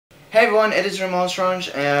Hey everyone, it is Ramon Strange,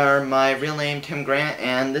 and my real name Tim Grant,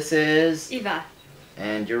 and this is Eva.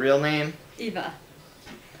 And your real name? Eva.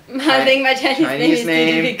 I think my Chinese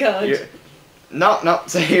name is too difficult. No,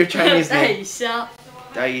 say your Chinese name. Daisha.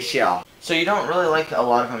 Daisha. So you don't really like a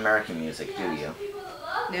lot of American music, do you?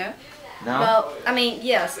 No. No? Well, I mean,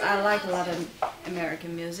 yes, I like a lot of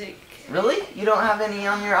American music. Really? You don't have any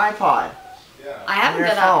on your iPod? I haven't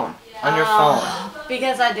got phone. On your phone.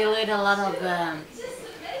 Because I delete a lot of them.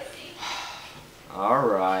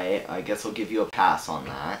 Alright, I guess I'll give you a pass on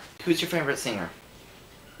that. Who's your favorite singer?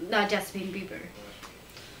 No, Justin Bieber.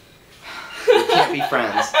 We can't be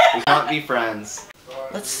friends. We can't be friends.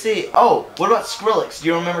 Let's see. Oh, what about Skrillex? Do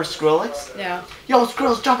you remember Skrillex? No. Yo,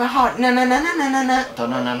 Skrillex, drop it hard. Na na na na na na na. Da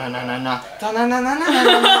na na na na na na. Da na na na na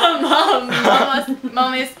na na.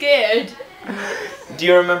 Mom is scared. Do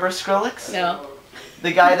you remember Skrillex? No.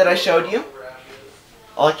 The guy that I showed you?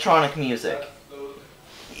 Electronic music.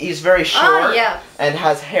 He's very short and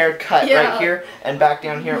has hair cut right here and back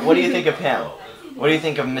down here. What do you think of him? What do you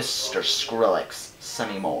think of Mr. Skrillex?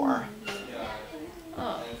 Sonny Moore.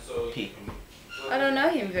 Oh. P. I don't know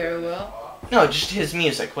him very well. No, just his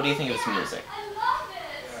music. What do you think of his music?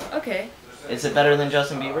 Okay. Is it better than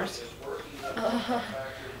Justin Bieber's?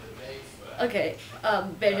 Okay.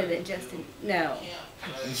 Better than Justin. No.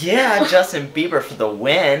 Yeah, Justin Bieber for the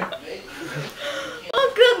win.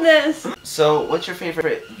 Oh goodness! So, what's your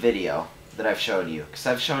favorite video that I've showed you? Because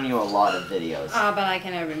I've shown you a lot of videos. But I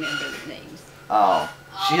cannot remember the names. Oh.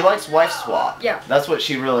 She likes Wife Swap. Yeah. That's what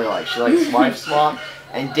she really likes. She likes Wife Swap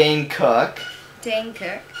and Dane Cook. Dane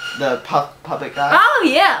Cook? The puppet guy. Oh,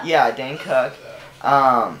 yeah! Yeah, Dane Cook.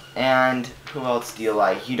 And who else do you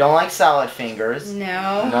like? You don't like Salad Fingers.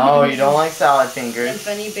 No. No, you don't like Salad Fingers. And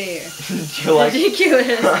Funny Bear. Do you like...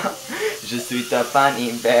 Ridiculous. Je suis the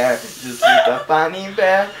funny bear. Je suis the funny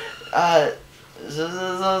bear.